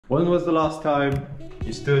When was the last time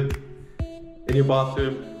you stood in your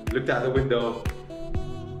bathroom, looked out the window,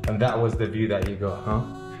 and that was the view that you got, huh?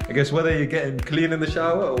 I guess whether you're getting clean in the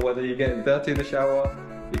shower or whether you're getting dirty in the shower,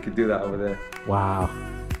 you could do that over there. Wow.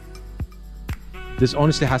 This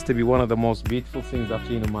honestly has to be one of the most beautiful things I've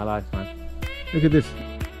seen in my life, man. Look at this.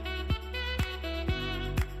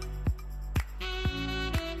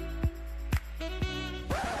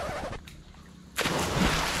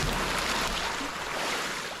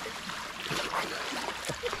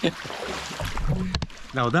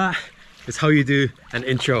 Now that is how you do an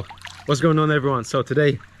intro. What's going on, everyone? So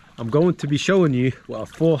today I'm going to be showing you what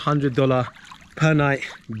a $400 per night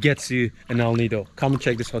gets you in El Nido. Come and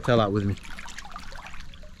check this hotel out with me.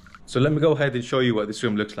 So let me go ahead and show you what this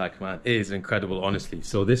room looks like, man. It is incredible, honestly.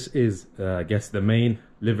 So this is I guess the main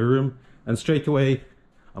living room, and straight away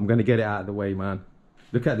I'm gonna get it out of the way, man.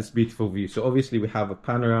 Look at this beautiful view. So obviously we have a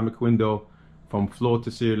panoramic window from floor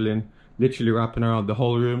to ceiling, literally wrapping around the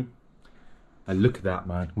whole room. And look at that,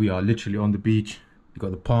 man. We are literally on the beach. You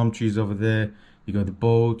got the palm trees over there, you got the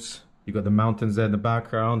boats, you got the mountains there in the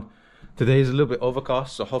background. Today is a little bit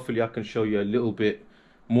overcast, so hopefully I can show you a little bit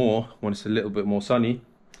more when it's a little bit more sunny.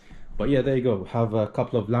 But yeah, there you go. We have a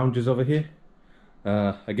couple of lounges over here.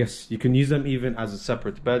 I guess you can use them even as a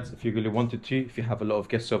separate bed if you really wanted to, if you have a lot of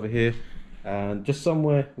guests over here. And just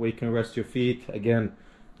somewhere where you can rest your feet. Again,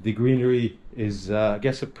 the greenery is I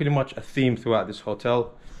guess pretty much a theme throughout this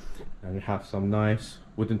hotel. And we have some nice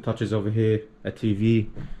wooden touches over here, a TV.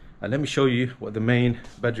 And let me show you what the main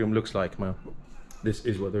bedroom looks like, man. This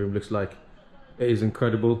is what the room looks like. It is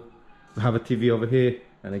incredible. We have a TV over here,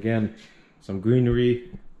 and again, some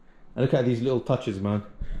greenery. And look at these little touches, man.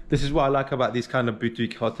 This is what I like about these kind of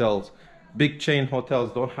boutique hotels. Big chain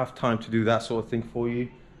hotels don't have time to do that sort of thing for you.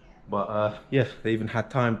 But yeah, they even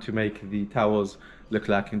had time to make the towers look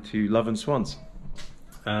like into love and swans.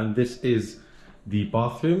 And this is the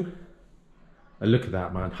bathroom. And look at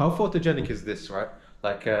that, man. How photogenic is this, right?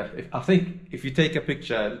 Like, I think if you take a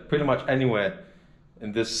picture pretty much anywhere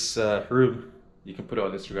in this room, you can put it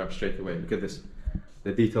on Instagram straight away. Look at this.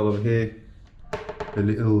 The detail over here. The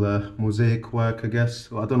little mosaic work, I guess.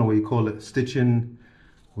 Well, I don't know what you call it. Stitching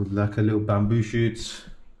with like a little bamboo shoots.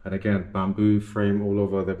 And again, bamboo frame all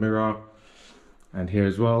over the mirror. And here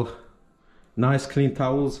as well. Nice clean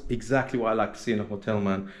towels. Exactly what I like to see in a hotel,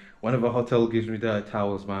 man. Whenever a hotel gives me dirty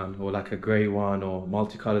towels, man, or like a grey one or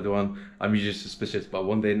multicolored one, I'm usually suspicious. But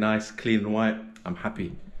when they're nice, clean and white, I'm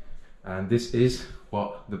happy. And this is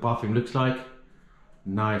what the bathroom looks like.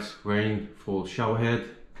 Nice rainfall shower head.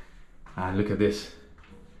 And look at this.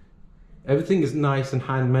 Everything is nice and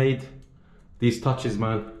handmade. These touches,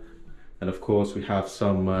 man. And of course, we have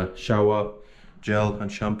some shower gel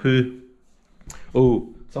and shampoo.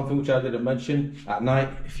 Oh, something which I didn't mention. At night,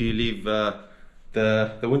 if you leave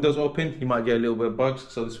the windows open, you might get a little bit of bugs.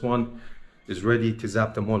 So this one is ready to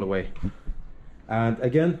zap them all away. And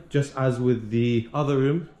again, just as with the other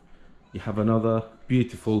room, you have another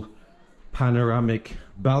beautiful panoramic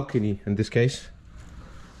balcony in this case.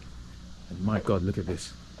 And my God, look at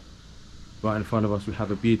this. Right in front of us, we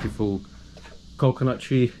have a beautiful coconut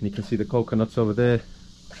tree. And you can see the coconuts over there.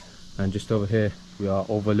 And just over here, we are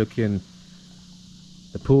overlooking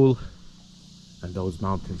the pool and those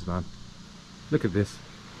mountains, man. Look at this.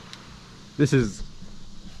 This is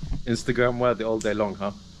Instagram worthy all day long,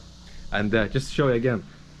 huh? And just to show you again,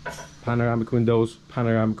 panoramic windows,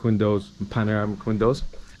 panoramic windows, and panoramic windows.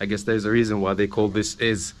 I guess there's a reason why they call this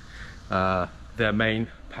is their main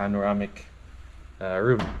panoramic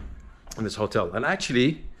room in this hotel. And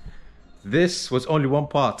actually, this was only one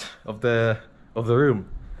part of the room.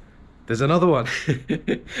 There's another one.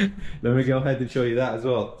 Let me go ahead and show you that as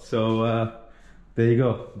well. So there you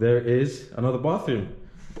go. There is another bathroom.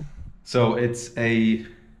 So it's I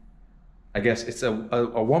guess it's a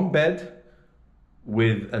one bed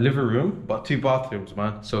with a living room, but two bathrooms,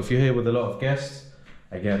 man. So if you're here with a lot of guests,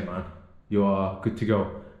 again, man, you are good to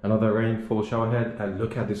go. Another rainfall shower head, and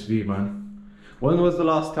look at this view, man. When was the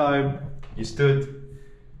last time you stood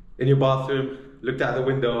in your bathroom, looked out the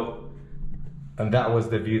window, and that was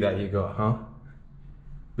the view that you got, huh?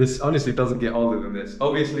 This honestly doesn't get older than this.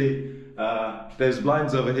 Obviously, there's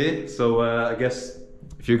blinds over here, so I guess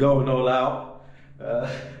if you're going all out,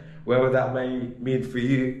 whatever that may mean for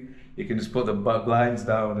you, you can just put the blinds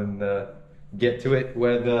down and get to it.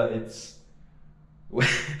 Whether it's,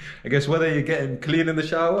 I guess whether you're getting clean in the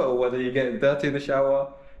shower or whether you're getting dirty in the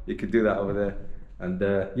shower, you can do that over there. And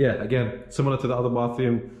yeah, again, similar to the other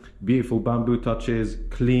bathroom, beautiful bamboo touches,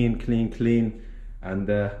 clean, and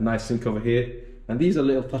nice sink over here. And these are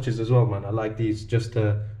little touches as well, man. I like these, just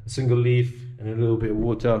a single leaf and a little bit of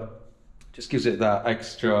water. Just gives it that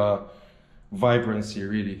extra vibrancy,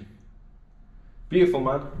 really. Beautiful,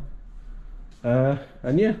 man.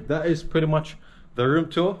 And yeah, that is pretty much the room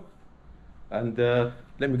tour. And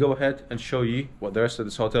let me go ahead and show you what the rest of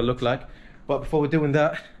this hotel look like. But before we're doing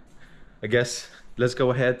that, I guess let's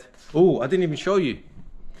go ahead. Oh, I didn't even show you.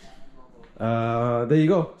 There you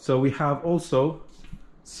go. So we have also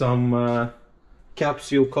some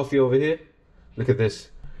capsule coffee over here. Look at this.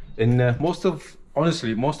 In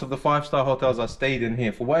honestly, most of the 5-star hotels I stayed in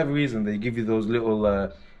here, for whatever reason, they give you those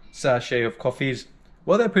little sachet of coffees.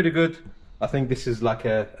 Well, they're pretty good. I think this is like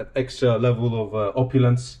an extra level of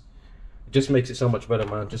opulence. It just makes it so much better,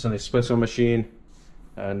 man. Just an espresso machine,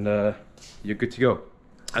 and you're good to go.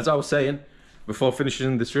 As I was saying, before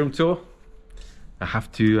finishing this room tour, I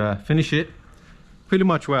have to finish it pretty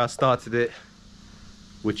much where I started it,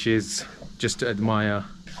 which is just to admire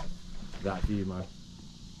that view, man.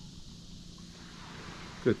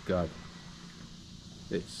 Good God,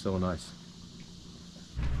 it's so nice.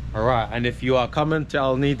 All right, and if you are coming to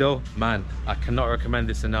El Nido, man, I cannot recommend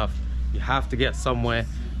this enough. You have to get somewhere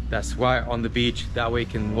that's right on the beach. That way you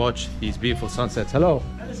can watch these beautiful sunsets. Hello,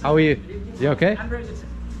 how are you? You okay? I'm very good.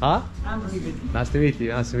 Huh? I'm very good. Nice to meet you.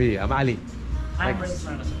 Nice to meet you. I'm Ali. I'm very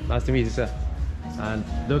good. Nice to meet you, sir. And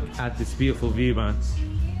look at this beautiful view, man.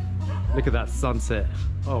 Look at that sunset.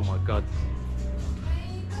 Oh my God.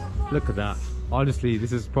 Look at that. Honestly,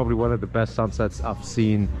 this is probably one of the best sunsets I've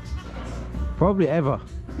seen probably ever.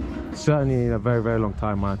 Certainly in a very, very long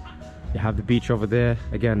time, man. You have the beach over there.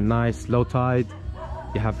 Again, nice, low tide.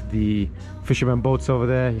 You have the fishermen boats over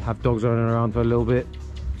there. You have dogs running around for a little bit.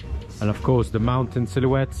 And of course, the mountain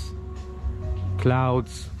silhouettes,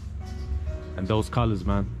 clouds, and those colors,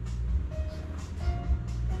 man.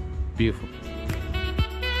 Beautiful.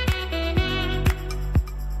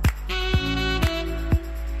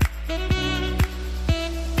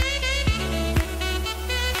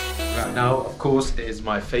 Right now, of course, it is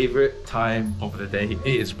my favorite time of the day.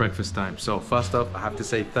 It is breakfast time. So first off, I have to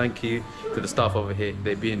say thank you to the staff over here.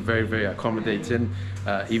 They've been very, very accommodating.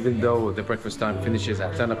 Even though the breakfast time finishes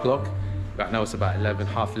at 10 o'clock, right now it's about 11,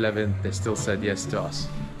 half 11, they still said yes to us.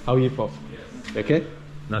 How are you, Pop? Okay?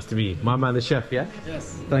 Nice to meet you. My man, the chef, yeah?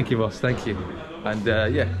 Yes. Thank you, boss. Thank you. And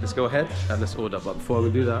yeah, let's go ahead and let's order. But before we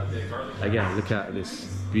do that, again, look at this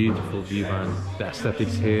beautiful view, man. The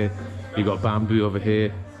aesthetics here. You got bamboo over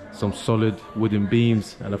here, some solid wooden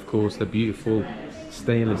beams, and of course the beautiful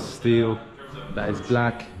stainless steel that is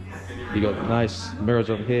black. You got nice mirrors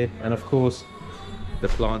over here, and of course the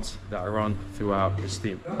plants that are on throughout the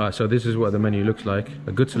steam. Alright, so this is what the menu looks like.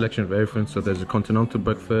 A good selection of everything. So there's a continental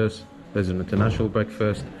breakfast, there's an international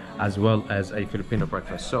breakfast, as well as a Filipino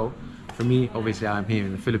breakfast. So for me, obviously I'm here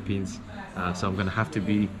in the Philippines, so I'm gonna have to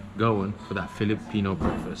be going for that Filipino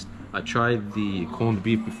breakfast. I tried the corned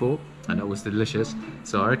beef before and it was delicious,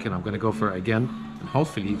 so I reckon I'm gonna go for it again, and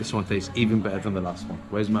hopefully this one tastes even better than the last one.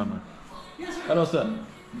 Where's my man? Yes. Hello, sir.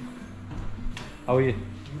 How are you?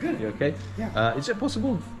 Good. You okay? Yeah. Is it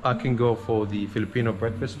possible I can go for the Filipino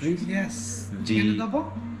breakfast, please? Yes. The- Chicken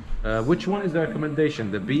adobo? Which one is the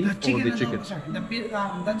recommendation? The beef or the chicken? Adobo, sir. The beef,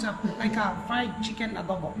 that's like a fried chicken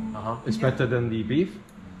adobo. It's better than the beef?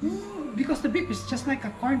 Because the beef is just like a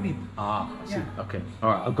corned beef. I see. Yeah. Okay.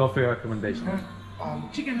 Alright, I'll go for your recommendation.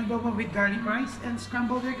 Chicken adobo with garlic rice and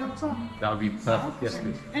scrambled egg also. That would be perfect. Yes,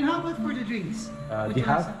 please. And how about for the drinks? Do you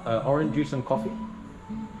have orange juice and coffee?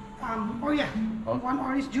 Oh yeah, one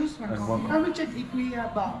orange juice, one And coffee. one I will check if we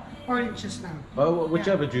have orange juice now. Oh,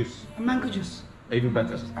 whichever juice. A mango juice. Even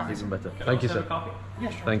better. Even better. Thank you, sir. Yeah,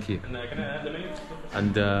 sure. Thank you.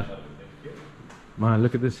 And man,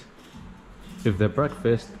 look at this. If their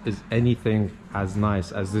breakfast is anything as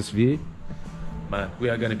nice as this view, man, we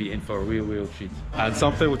are going to be in for a real treat. And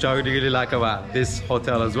something which I really like about this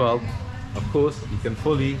hotel as well, of course, you can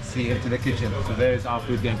fully see into the kitchen. So there's our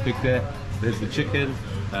food getting cooked there. There's the chicken.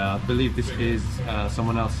 I believe this is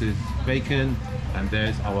someone else's bacon, and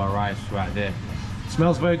there's our rice right there.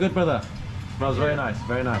 Smells very good, brother. Smells very nice,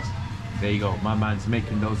 very nice. There you go. My man's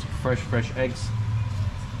making those fresh eggs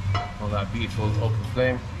on that beautiful open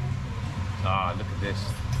flame. Ah, look at this.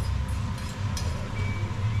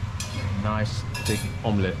 Nice thick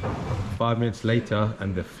omelette. 5 minutes later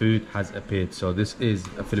and the food has appeared. So this is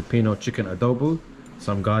a Filipino chicken adobo,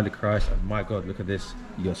 some garlic rice, and my God, look at this.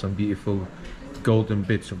 You got some beautiful golden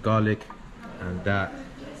bits of garlic and that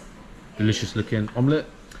delicious looking omelette.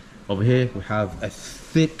 Over here we have a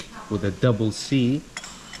thick with a double C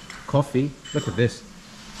coffee. Look at this.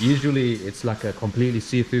 Usually it's like a completely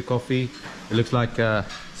see-through coffee. It looks like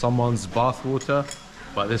someone's bath water,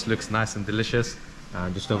 but this looks nice and delicious.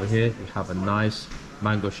 And just over here we have a nice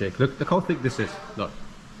mango shake. Look how thick this is. Look,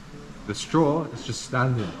 the straw is just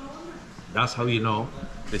standing. That's how you know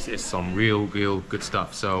this is some real good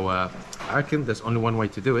stuff. So I reckon there's only one way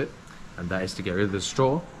to do it, and that is to get rid of the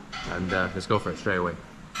straw, and let's go for it straight away.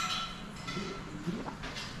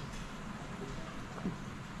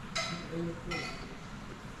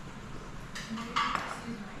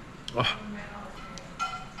 Oh,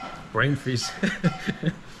 brain freeze.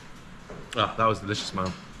 Oh, that was delicious,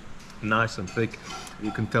 man. Nice and thick.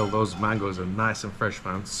 You can tell those mangoes are nice and fresh,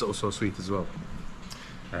 man. So sweet as well.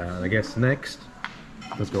 I guess next,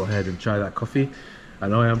 let's go ahead and try that coffee. I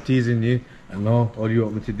know I'm teasing you. I know all you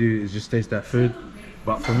want me to do is just taste that food,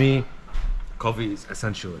 but for me, coffee is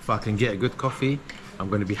essential. If I can get a good coffee, I'm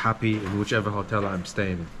going to be happy in whichever hotel I'm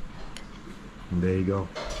staying in. And there you go.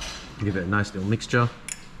 Give it a nice little mixture,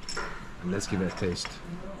 and let's give it a taste.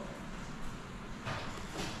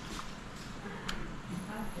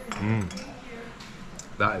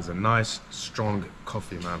 That is a nice strong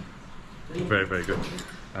coffee, man. Very good.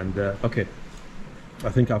 And okay, I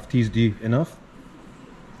think I've teased you enough.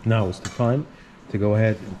 Now is the time to go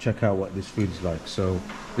ahead and check out what this food is like. So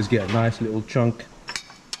let's get a nice little chunk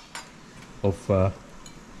of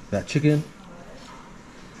that chicken,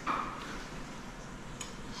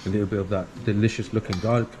 a little bit of that delicious looking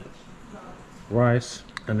garlic rice,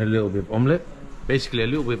 and a little bit of omelette. Basically a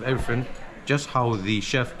little bit of everything, just how the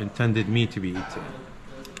chef intended me to be eating.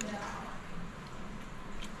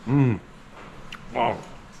 Wow.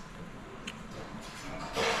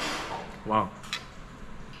 Wow.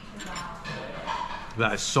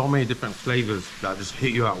 That is so many different flavors that just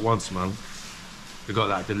hit you at once, man. We got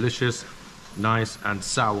that delicious, nice and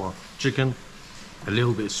sour chicken, a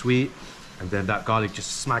little bit sweet, and then that garlic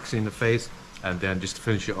just smacks you in the face, and then just to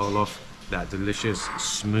finish it all off, that delicious,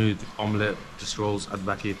 smooth omelette just rolls at the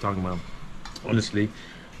back of your tongue, man. Honestly,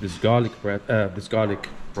 this garlic bread, this garlic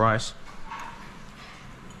rice.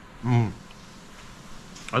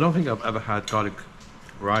 I don't think I've ever had garlic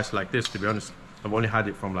rice like this, to be honest. I've only had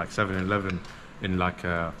it from like 7-Eleven in like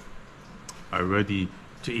a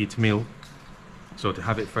ready-to-eat meal. So to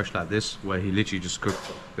have it fresh like this, where he literally just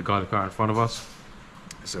cooked the garlic right in front of us,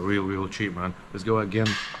 it's a real treat, man. Let's go again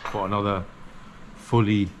for another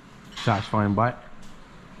fully satisfying bite.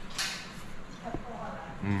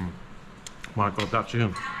 My God, that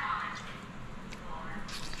chicken.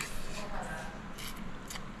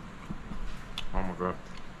 Oh my God.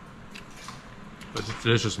 This is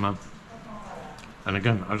delicious, man. And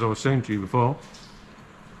again, as I was saying to you before,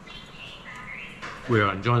 we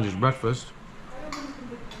are enjoying this breakfast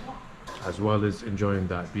as well as enjoying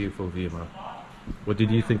that beautiful view, man. What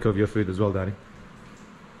did you think of your food as well, Danny?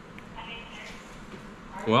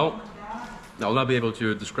 Well, I'll not be able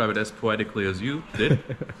to describe it as poetically as you did.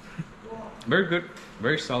 Very good,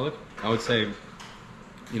 very solid. I would say,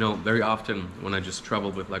 you know, very often when I just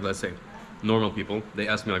travel with, like, let's say, normal people, they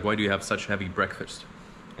ask me, like, why do you have such heavy breakfast?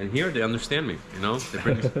 And here they understand me, you know? They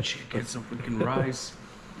bring me some chicken, some freaking rice.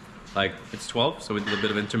 Like, it's 12, so we did a bit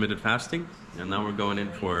of intermittent fasting, and now we're going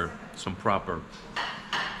in for some proper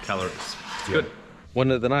calories. It's good. One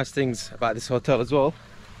of the nice things about this hotel as well,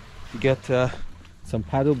 you get some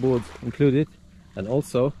paddle boards included, and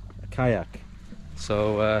also a kayak.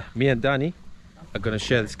 So me and Danny are gonna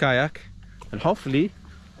share this kayak, and hopefully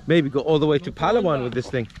maybe go all the way to Palawan with this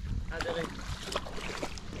thing.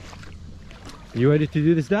 You ready to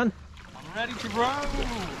do this, Dan? I'm ready to roll!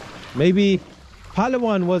 Maybe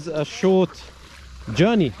Palawan was a short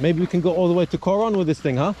journey. Maybe we can go all the way to Corong with this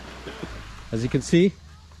thing, huh? As you can see,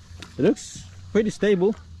 it looks pretty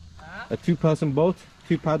stable. A two-person boat,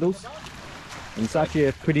 2 paddles, and it's actually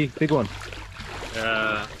a pretty big one.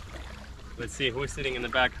 Let's see, who's sitting in the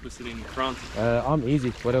back, who's sitting in front? I'm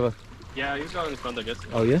easy, whatever. Yeah, you go in front, I guess.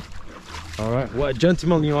 Oh yeah? All right, what a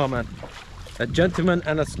gentleman you are, man. A gentleman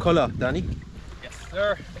and a scholar, Danny. Yes,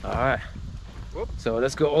 sir. All right. Whoop. So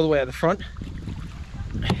let's go all the way at the front.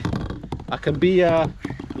 I can be,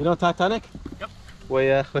 you know Titanic? Yep.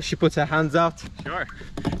 Where she puts her hands out. Sure.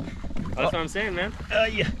 That's what I'm saying, man.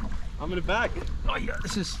 Yeah. I'm in the back. Oh yeah,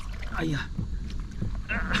 this is, yeah.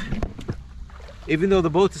 Even though the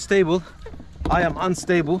boat is stable, I am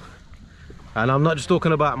unstable. And I'm not just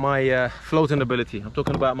talking about my floating ability, I'm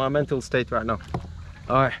talking about my mental state right now.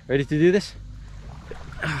 All right, ready to do this?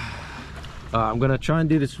 I'm gonna try and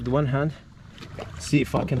do this with one hand. See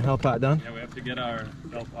if I can help out, Dan. Yeah, we have to get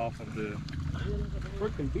ourselves off of the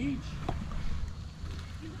freaking beach.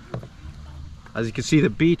 As you can see, the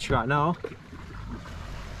beach right now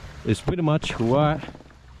is pretty much right,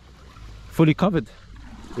 fully covered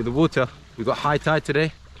with the water. We got high tide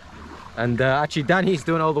today, and actually Danny's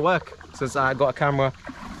doing all the work since I got a camera.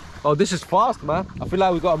 Oh, this is fast, man. I feel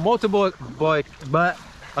like we got a motorboat boy, but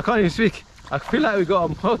I can't even speak. I feel like we got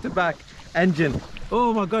a motorbike engine.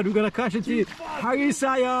 Oh my god, we're gonna crash into you. Hari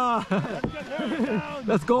saya!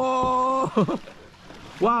 Let's go!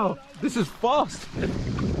 Wow, this is fast.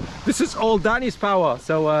 This is all Danny's power.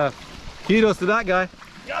 So kudos to that guy.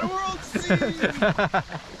 Got a world scene!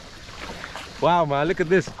 Wow man, look at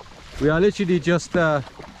this. We are literally just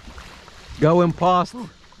going past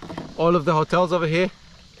all of the hotels over here,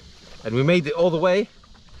 and we made it all the way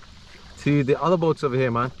to the other boats over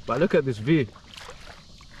here, man. But look at this view.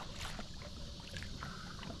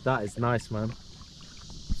 That is nice, man.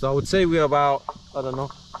 So I would say we're about, I don't know,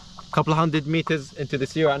 a couple of 100 meters into the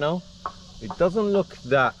sea right now. It doesn't look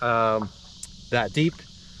that that deep,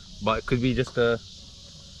 but it could be just an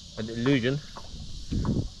illusion.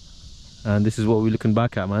 And this is what we're looking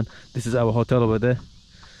back at, man. This is our hotel over there.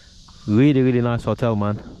 Really nice hotel,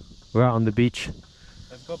 man. We're out on the beach.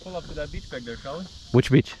 Let's go pull up to that beach back there, shall we?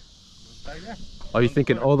 Which beach? Back there. Are you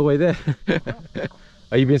thinking all the way there?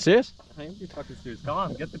 Are you being serious? I am being fucking serious. Come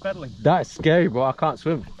on, get the pedaling. That's scary, bro. I can't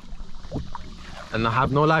swim. And I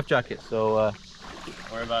have no life jacket, so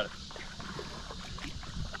Don't worry about it.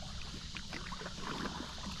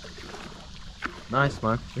 nice,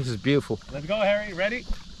 man. This is beautiful. Let's go, Harry. Ready?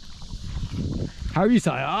 How are you,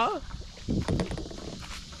 Saya?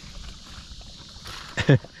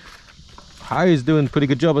 Harry's doing a pretty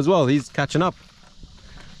good job as well. He's catching up.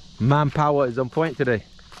 Manpower is on point today.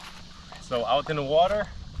 So out in the water.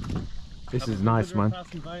 This is nice, man.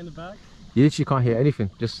 Passing by in the back. You literally can't hear anything,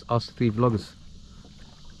 just us three vloggers.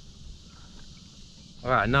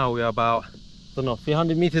 Alright, now we are about, I don't know,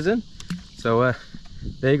 300 meters in. So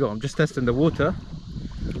there you go, I'm just testing the water.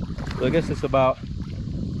 So I guess it's about,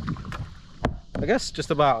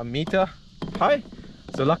 just about a meter high.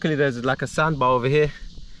 So luckily there's like a sandbar over here.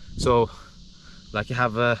 So like you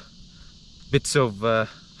have bits of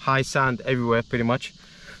high sand everywhere pretty much.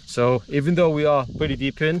 So even though we are pretty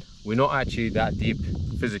deep in, we're not actually that deep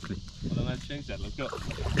physically. Well, then let's change that. Let's go.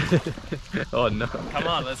 Oh no. Come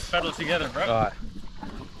on, let's pedal together, bro. Alright.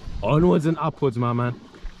 Onwards and upwards, my man.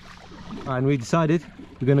 Alright, and we decided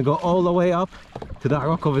we're gonna go all the way up to that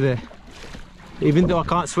rock over there. Even though I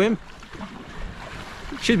can't swim,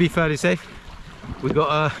 should be fairly safe. We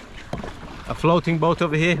got a floating boat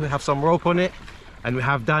over here. We have some rope on it, and we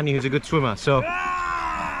have Danny, who's a good swimmer. So we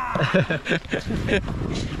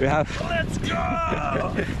have. Let's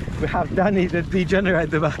go! We have Danny, the degenerate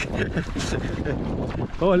at the back.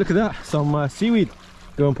 Oh, look at that! Some seaweed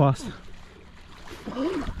going past.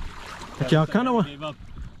 Okay, I kind of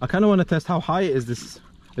want to test how high it is. This.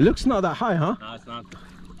 It looks not that high, huh? No, it's not.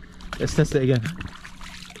 Let's test it again.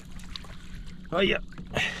 Oh yeah.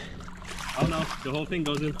 Oh no, the whole thing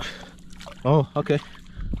goes in. Oh, okay.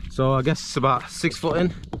 So I guess it's about 6 foot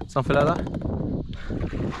in, something like that.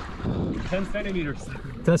 10 centimeters.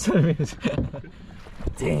 10 centimeters.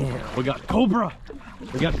 Damn. We got Cobra.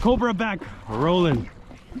 We got Cobra back rolling.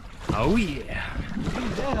 Oh yeah.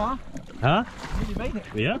 Dead, huh? Huh? You made it.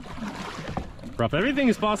 Yeah. Bruv, everything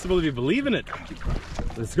is possible if you believe in it.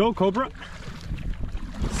 Let's go, Cobra.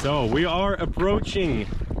 So we are approaching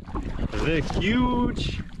the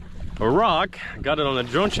huge rock. Got it on the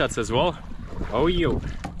drone shots as well. Oh yo.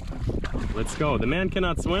 Let's go. The man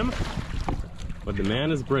cannot swim, but the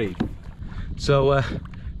man is brave. So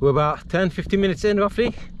we're about 10-15 minutes in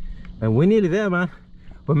roughly, and we're nearly there, man.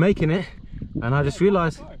 We're making it, and I just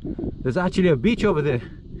realized there's actually a beach over there.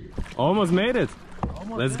 Almost made it.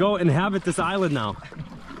 Let's go inhabit this island now.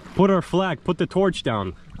 Put our flag, put the torch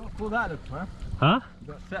down. How cool that looks, man. Huh?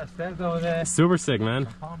 Got stands over there. Super sick, man.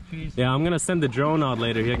 Palm trees. Yeah, I'm gonna send the drone out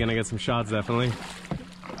later here. Gonna get some shots, definitely.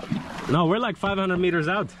 No, we're like 500 meters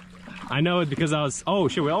out. I know it because I was, oh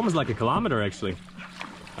shit, we're almost like a kilometer actually.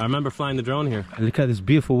 I remember flying the drone here. Look at this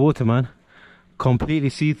beautiful water, man. Completely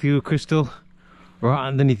see-through crystal right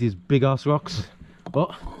underneath these big ass rocks.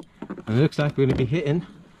 Oh, and it looks like we're gonna be hitting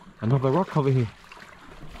another rock over here.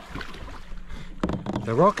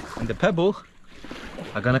 The rock and the pebble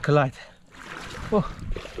are gonna collide. Oh.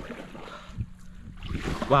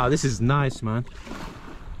 Wow, this is nice, man.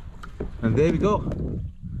 And there we go.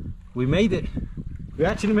 We made it. We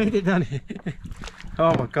actually made it, Danny.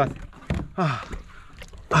 Oh my god.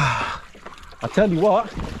 I tell you what,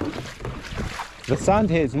 the sand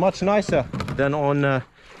here is much nicer than on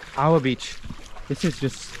our beach. This is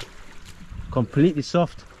just completely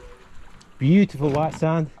soft, beautiful white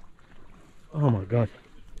sand. Oh my god.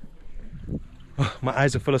 Oh, my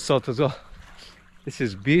eyes are full of salt as well. This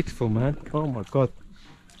is beautiful, man. Oh my god.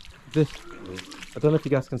 This, I don't know if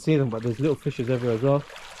you guys can see them, but there's little fishes everywhere as well.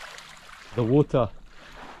 The water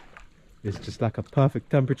is just like a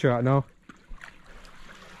perfect temperature right now.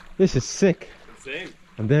 This is sick. Same.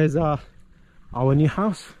 And there's our new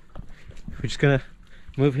house. We're just gonna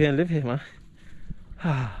move here and live here, man.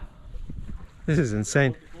 This is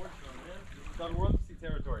insane.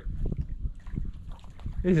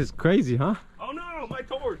 This is crazy, huh? Oh no, my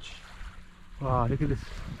torch! Wow, look at this.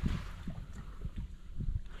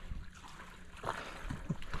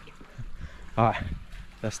 Alright,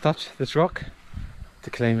 let's touch this rock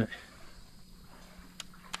to claim it.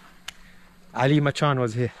 Ali Machan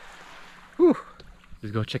was here. Whew.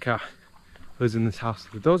 Let's go check out who's in this house.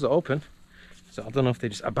 The doors are open, so I don't know if they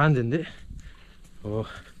just abandoned it or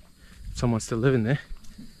someone's still living there.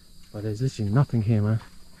 But there's literally nothing here, man.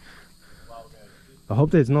 I hope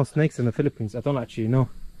there's no snakes in the Philippines. I don't actually know.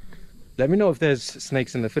 Let me know if there's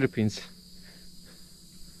snakes in the Philippines.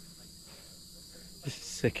 This is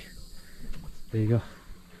sick. There you go.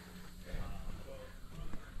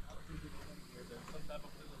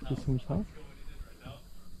 Is this someone's house?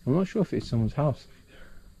 I'm not sure if it's someone's house.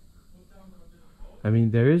 I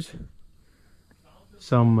mean, there is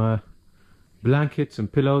some blankets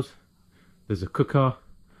and pillows. There's a cooker,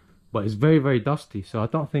 but it's very, very dusty, so I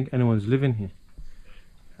don't think anyone's living here.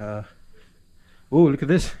 Oh, look at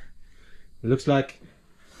this. It looks like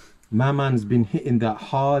my man's been hitting that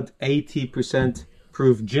hard 80%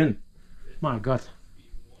 proof gin. My god.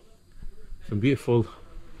 Some beautiful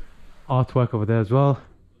artwork over there as well,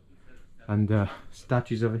 and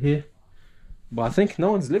statues over here, but I think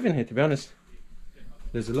no one's living here, to be honest.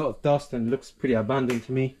 There's a lot of dust and it looks pretty abandoned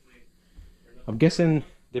to me. I'm guessing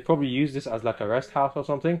they probably use this as like a rest house or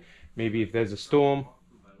something. Maybe if there's a storm,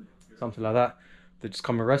 something like that, they just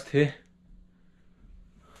come and rest here.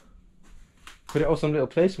 Pretty awesome little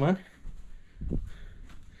place, man.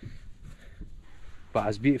 But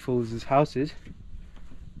as beautiful as this house is,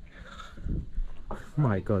 oh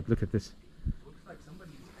my god, look at this.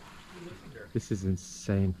 This is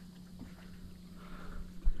insane.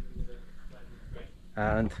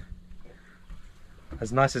 And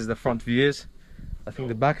as nice as the front view is, I think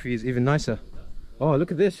the back view is even nicer. Oh,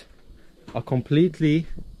 look at this. A completely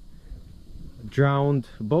drowned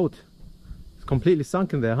boat. It's completely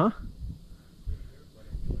sunk in there, huh?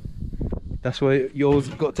 That's why you always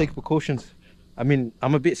got to take precautions. I mean,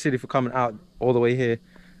 I'm a bit silly for coming out all the way here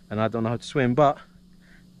and I don't know how to swim, but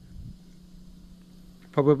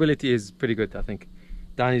probability is pretty good, I think.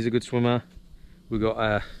 Danny's a good swimmer. We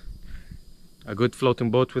got a good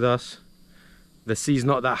floating boat with us. The sea's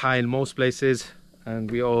not that high in most places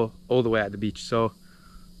and we are all the way at the beach, so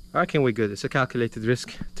I reckon we're good. It's a calculated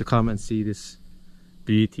risk to come and see this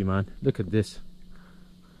beauty, man. Look at this.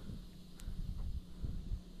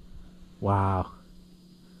 Wow.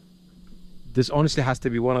 This honestly has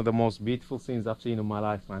to be one of the most beautiful scenes I've seen in my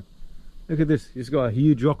life, man. Look at this. It's got a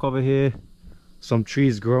huge rock over here, some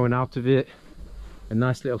trees growing out of it, a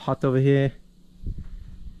nice little hut over here,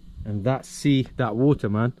 and that sea, that water,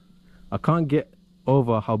 man. I can't get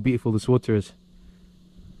over how beautiful this water is.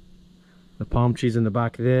 The palm trees in the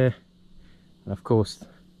back there, and of course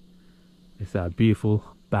it's that beautiful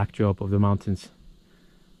backdrop of the mountains.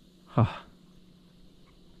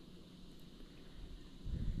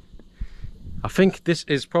 I think this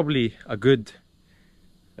is probably a good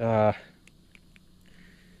what's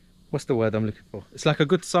the word I'm looking for? It's like a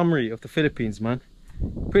good summary of the Philippines, man.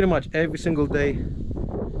 Pretty much every single day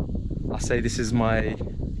I say this is my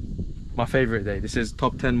favorite day. This is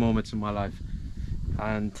top 10 moments in my life,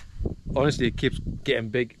 and honestly it keeps getting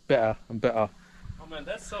better and better. Oh man,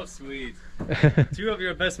 that's so sweet. 2 of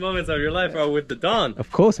your best moments of your life are with the dawn.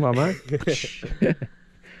 Of course, my man.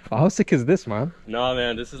 How sick is this, man? No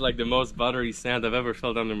man, this is like the most buttery sand I've ever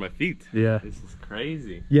felt under my feet. Yeah. This is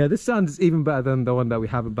crazy. Yeah, this sound is even better than the one that we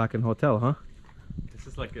have back in hotel, huh? This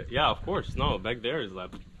is like, yeah, of course. No, back there is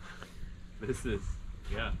like, this is,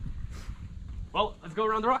 yeah. Well, let's go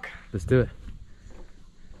around the rock. Let's do it.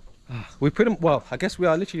 We pretty well, I guess we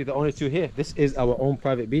are literally the only two here. This is our own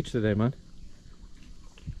private beach today, man.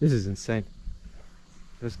 This is insane.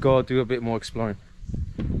 Let's go do a bit more exploring.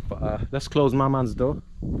 But let's close my man's door.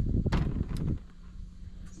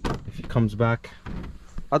 If he comes back,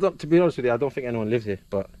 to be honest with you, I don't think anyone lives here,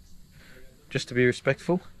 but just to be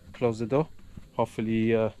respectful, close the door.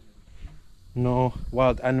 Hopefully no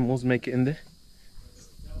wild animals make it in there.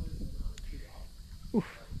 All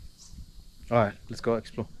right, let's go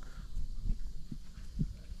explore.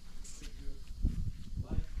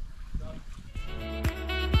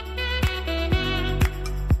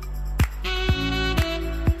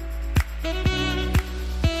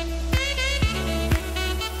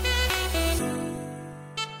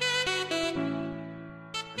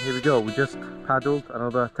 Here we go, we just paddled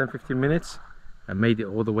another 10-15 minutes and made it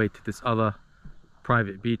all the way to this other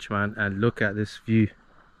private beach, man, and look at this view.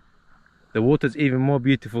 The water's even more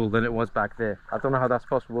beautiful than it was back there. I don't know how that's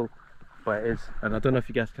possible, but it is. And I don't know if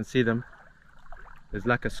you guys can see them. There's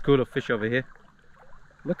like a school of fish over here.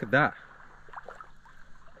 Look at that.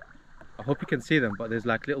 I hope you can see them, but there's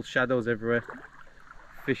like little shadows everywhere.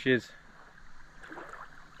 Fishes.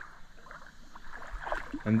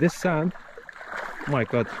 And this sand, oh my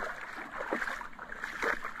god.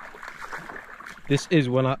 This is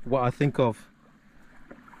what I think of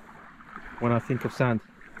when I think of sand.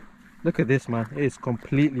 Look at this, man. It is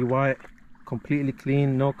completely white, completely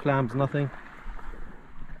clean, no clams, nothing.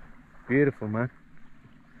 Beautiful, man.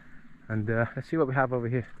 And let's see what we have over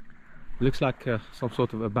here. Looks like some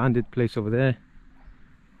sort of abandoned place over there.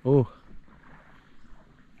 Oh,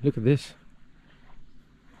 look at this.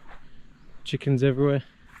 Chickens everywhere.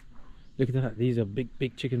 Look at that. These are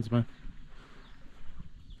big chickens, man.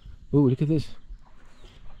 Oh, look at this.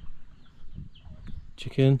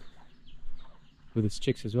 Chicken with its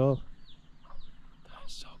chicks as well.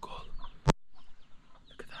 That's so cool.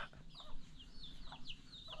 Look at that.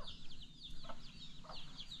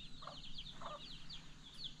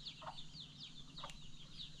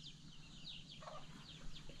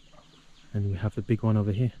 And we have the big one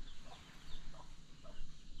over here.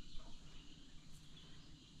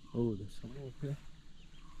 Oh, there's some over here.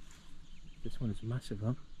 This one is massive,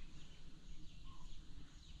 huh?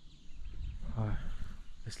 Alright,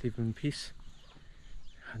 let's leave him in peace.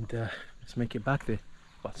 And let's make it back there.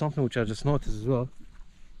 But something which I just noticed as well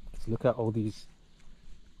is look at all these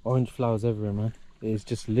orange flowers everywhere, man. It is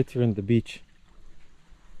just littering the beach.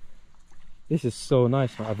 This is so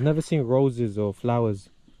nice, man. I've never seen roses or flowers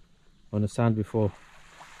on the sand before,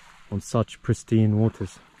 on such pristine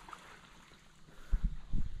waters.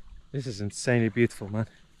 This is insanely beautiful, man.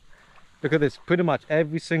 Look at this. Pretty much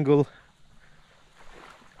every single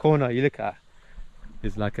corner you look at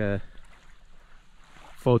is like a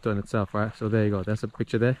photo in itself, right? So there you go. That's a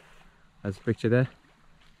picture there. That's a picture there.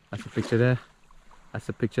 That's a picture there. That's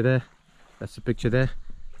a picture there. That's a picture there.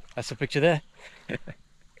 That's a picture there.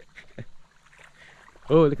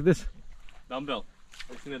 Oh, look at this. Dumbbell.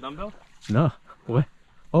 Have you seen a dumbbell? No. Where?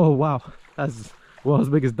 Oh wow. That's world's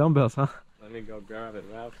biggest dumbbells, huh? Let me go grab it,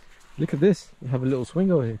 Ralph. Look at this. You have a little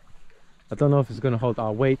swing over here. I don't know if it's going to hold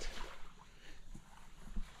our weight,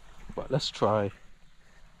 but let's try.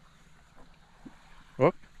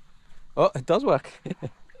 Oh, it does work.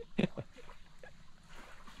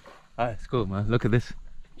 That's cool, man. Look at this.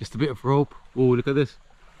 Just a bit of rope. Oh, look at this.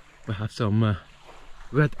 We have some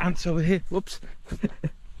red ants over here. Whoops.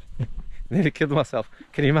 Nearly killed myself.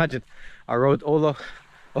 Can you imagine? I rode all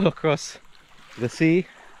across the sea.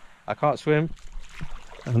 I can't swim,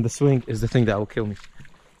 and the swing is the thing that will kill me.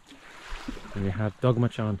 And we have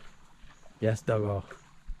Dogma-chan. Yes, doggo.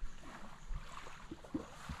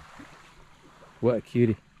 What a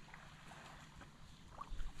cutie.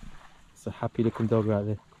 It's a happy looking dog right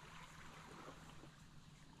there.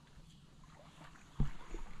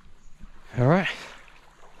 Alright,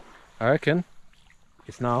 I reckon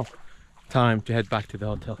it's now time to head back to the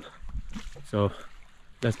hotel. So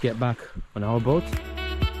let's get back on our boat.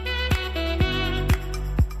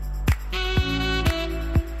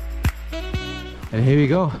 And here we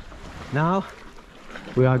go. Now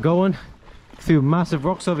we are going through massive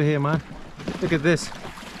rocks over here, man. Look at this.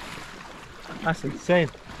 That's insane.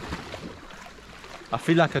 I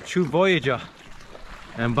feel like a true voyager.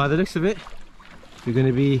 And by the looks of it, we're going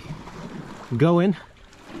to be going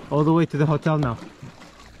all the way to the hotel now.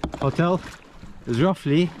 Hotel is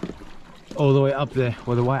roughly all the way up there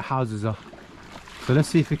where the white houses are. So let's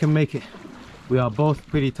see if we can make it. We are both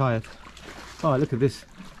pretty tired. Oh, look at this.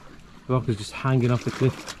 The rock is just hanging off the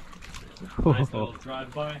cliff. Nice little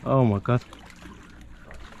drive-by. Oh my god.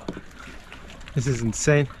 This is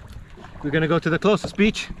insane. We're gonna go to the closest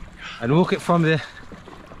beach and walk it from there,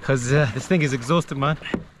 because this thing is exhausted, man.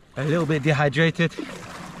 A little bit dehydrated,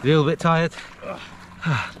 a little bit tired,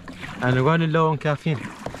 and we're running low on caffeine.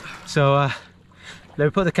 So let me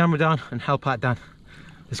put the camera down and help out Dan.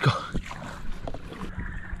 Let's go.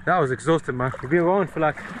 That was exhausting, man. We've been rolling for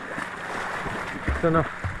like, I don't know,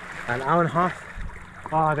 an hour and a half.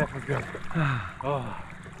 Oh, that was good. Oh,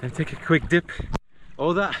 and take a quick dip.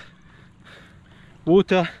 All that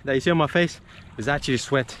water that you see on my face is actually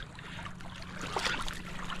sweat.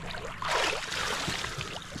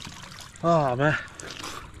 Oh man,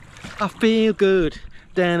 I feel good.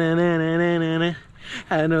 Da-na-na-na-na-na.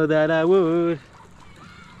 I know that I would.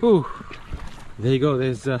 Ooh. There you go.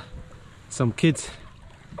 There's some kids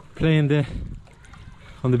playing there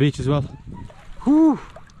on the beach as well. Whew.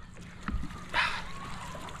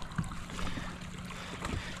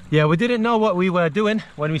 Yeah, we didn't know what we were doing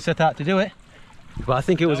when we set out to do it, But I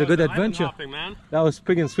think it was a good I'm adventure. laughing, man. That was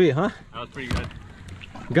friggin' sweet, huh? That was pretty good.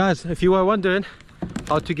 Guys, if you were wondering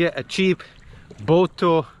how to get a cheap boat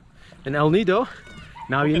tour in El Nido,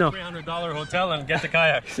 now you know. $300 hotel and get the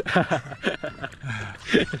kayaks.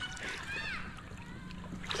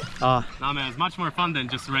 Nah, man, it's much more fun than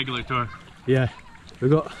just a regular tour. Yeah, we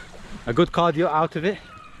got a good cardio out of it.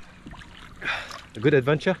 A good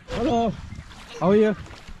adventure. Hello, how are you?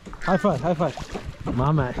 High five, high five.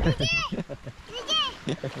 My man.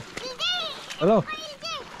 Hello.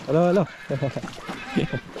 Hello, hello.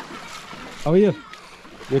 How are you?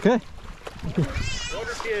 You okay?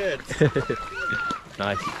 Water kids.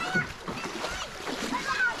 Nice.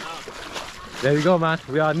 There we go, man.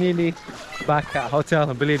 We are nearly back at hotel,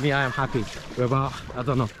 and believe me, I am happy. We're about, I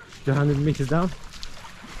don't know, 200 meters down.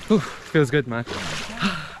 Whew, feels good, man.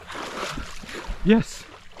 Yes,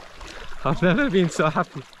 I've never been so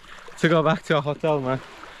happy to go back to a hotel, man.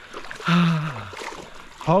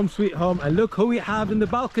 Home sweet home. And look who we have in the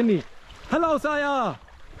balcony. Hello, Saya.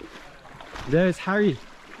 There's Harry.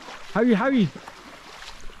 Harry.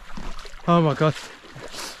 Oh my god,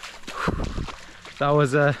 that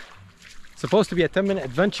was supposed to be a 10-minute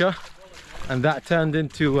adventure, and that turned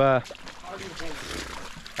into an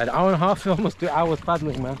hour and a half, almost 2 hours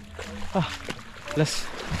paddling, man.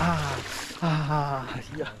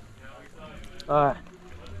 Yeah. All right,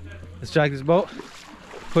 let's drag this boat,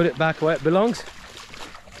 put it back where it belongs,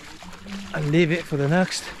 and leave it for the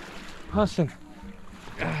next person.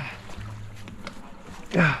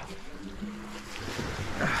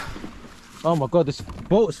 Oh my god, this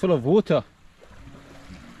boat is full of water.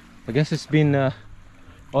 I guess it's been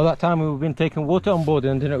all that time we've been taking water on board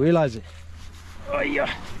and didn't realize it. Oh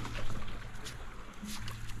yeah.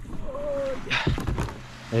 Oh, yeah.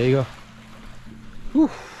 There you go. Whew.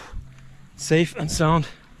 Safe and sound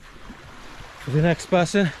for the next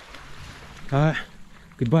person. Alright,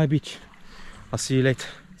 goodbye beach. I'll see you later.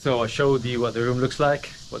 So I showed you what the room looks like,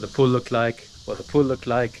 what the pool looked like, what the pool looked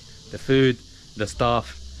like, the food, the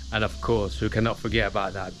staff, and of course, who cannot forget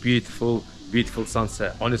about that beautiful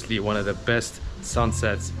sunset. Honestly, one of the best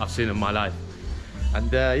sunsets I've seen in my life.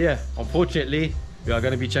 And yeah, unfortunately, we are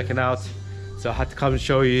going to be checking out, so I had to come and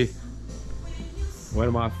show you one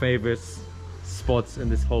of my favorite spots in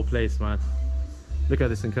this whole place, man. Look at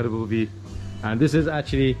this incredible view. And this is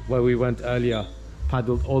actually where we went earlier.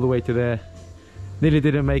 Paddled all the way to there. Nearly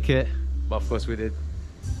didn't make it, but of course we did.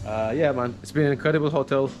 Yeah, man, it's been an incredible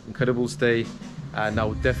hotel, incredible stay, and I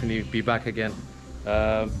will definitely be back again.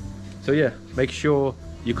 So yeah, make sure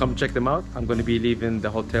you come check them out. I'm going to be leaving the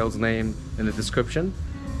hotel's name in the description.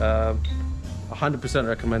 100%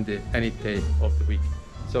 recommend it any day of the week.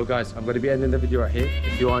 So guys, I'm going to be ending the video right here.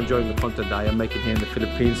 If you are enjoying the content that I am making here in the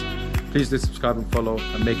Philippines, please do subscribe and follow.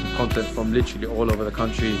 I'm making content from literally all over the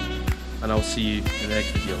country, and I'll see you in the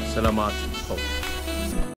next video. Salamat.